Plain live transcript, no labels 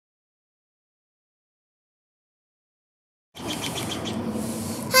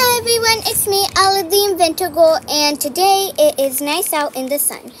everyone, it's me, Olive the Inventor Girl, and today it is nice out in the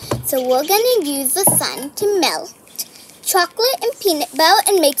sun. So we're gonna use the sun to melt chocolate and peanut butter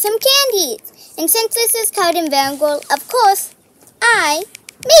and make some candies. And since this is called Inventor Girl, of course, I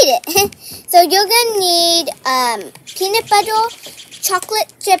made it. So you're gonna need peanut butter,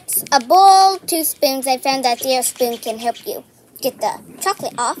 chocolate chips, a bowl, 2 spoons. I found that the spoon can help you get the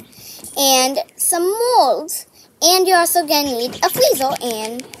chocolate off, and some molds. And you're also going to need a freezer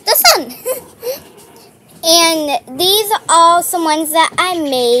and the sun. And these are some ones that I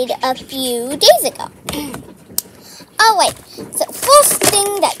made a few days ago. Alright, so first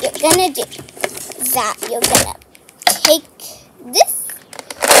thing that you're going to do is that you're going to take this,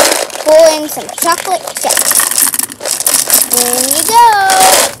 pour in some chocolate chips. There you go.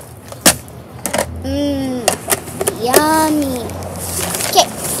 Yummy. Okay,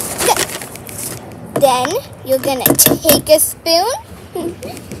 good. Then you're gonna take a spoon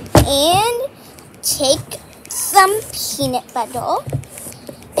and take some peanut butter,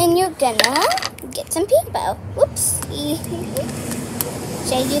 and you're gonna get some peanut butter. Whoops.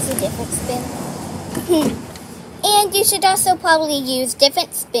 Should I use a different spoon? And you should also probably use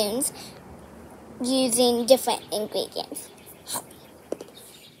different spoons using different ingredients.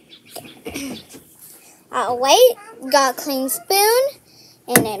 Alright, got a clean spoon.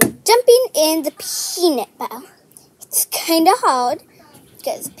 And I'm dumping in the peanut butter. It's kind of hard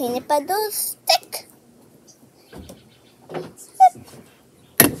because peanut butter is thick.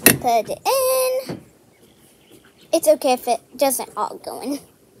 Put it in. It's okay if it doesn't all go in.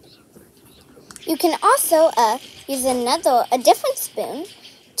 You can also use a different spoon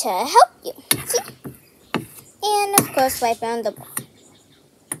to help you. See? And of course, wipe around the bowl.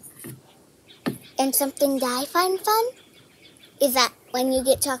 And something that I find fun is that when you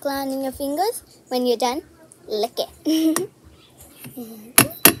get chocolate on your fingers, when you're done, lick it.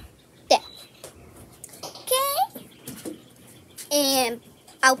 There. Okay. And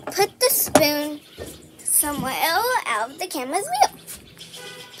I'll put the spoon somewhere out of the camera's view.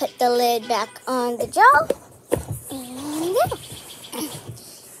 Put the lid back on the jar. And there.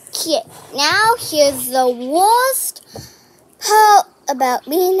 Okay. Now here's the worst part about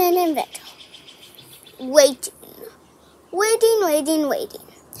being an inventor. Waiting. Waiting.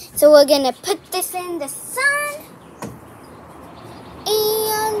 So we're going to put this in the sun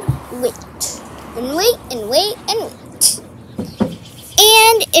and wait. And wait.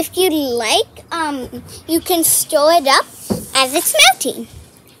 And if you like, you can store it up as it's melting.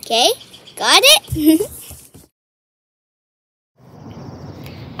 Okay? Got it?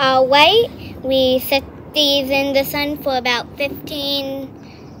 Alright, we set these in the sun for about 10-15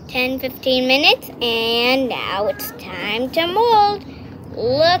 minutes, and now it's time to mold.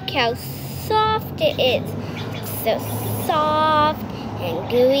 Look how soft it is. It's so soft and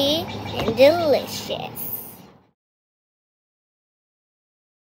gooey and delicious.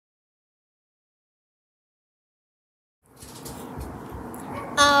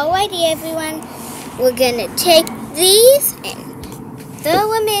 Alrighty everyone, we're gonna take these and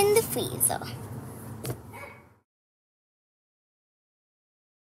throw them in the freezer.